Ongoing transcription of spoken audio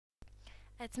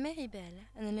At Méribel,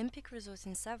 an Olympic resort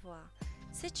in Savoie,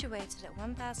 situated at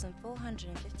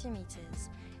 1,450 meters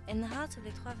in the heart of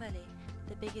Les Trois Vallées,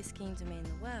 the biggest skiing domain in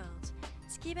the world,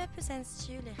 Skibed presents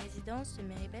to you les résidences de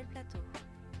Méribel Plateau.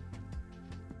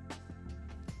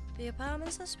 The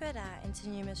apartments are spread out into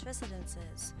numerous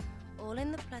residences, all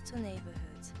in the Plateau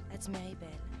neighborhood at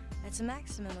Méribel, at a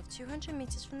maximum of 200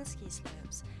 meters from the ski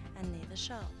slopes and near the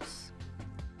shops.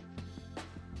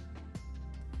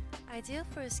 Ideal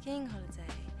for a skiing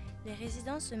holiday, les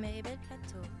résidences de Méribel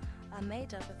Plateau are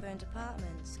made up of owned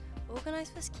apartments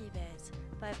organized for Skibed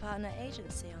by a partner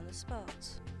agency on the spot.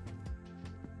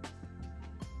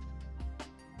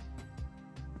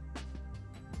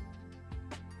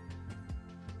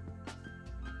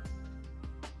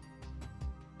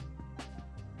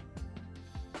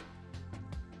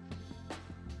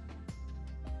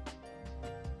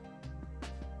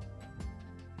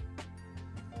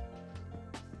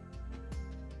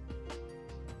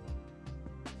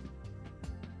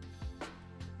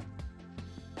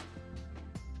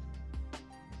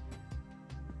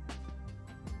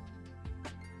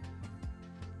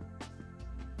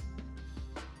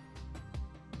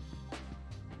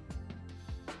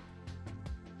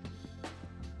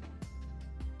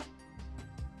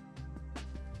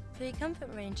 Three comfort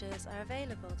ranges are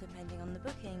available depending on the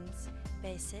bookings: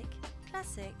 basic,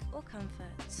 classic or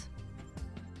comfort.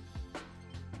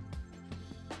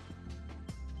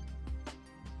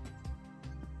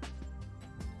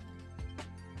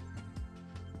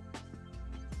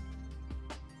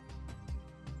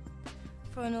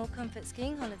 For an all-comfort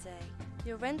skiing holiday,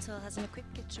 your rental has an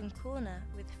equipped kitchen corner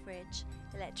with fridge,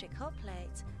 electric hot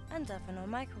plate and oven or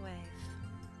microwave.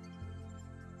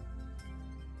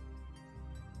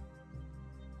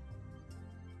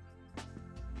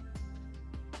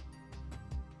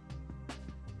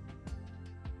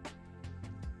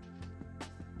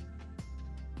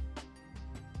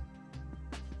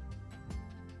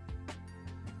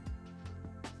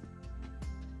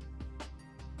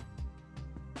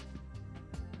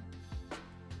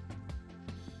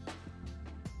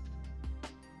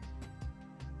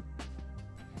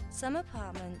 Some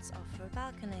apartments offer a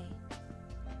balcony.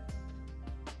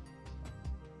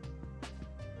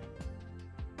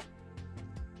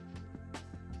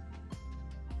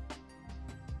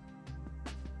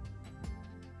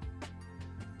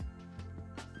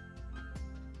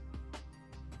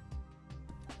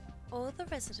 All the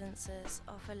residences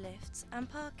offer lifts and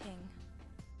parking.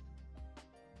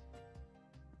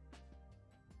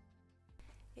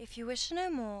 If you wish to know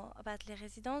more about les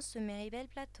résidences de Méribel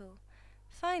Plateau,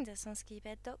 find us on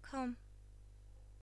skibed.com.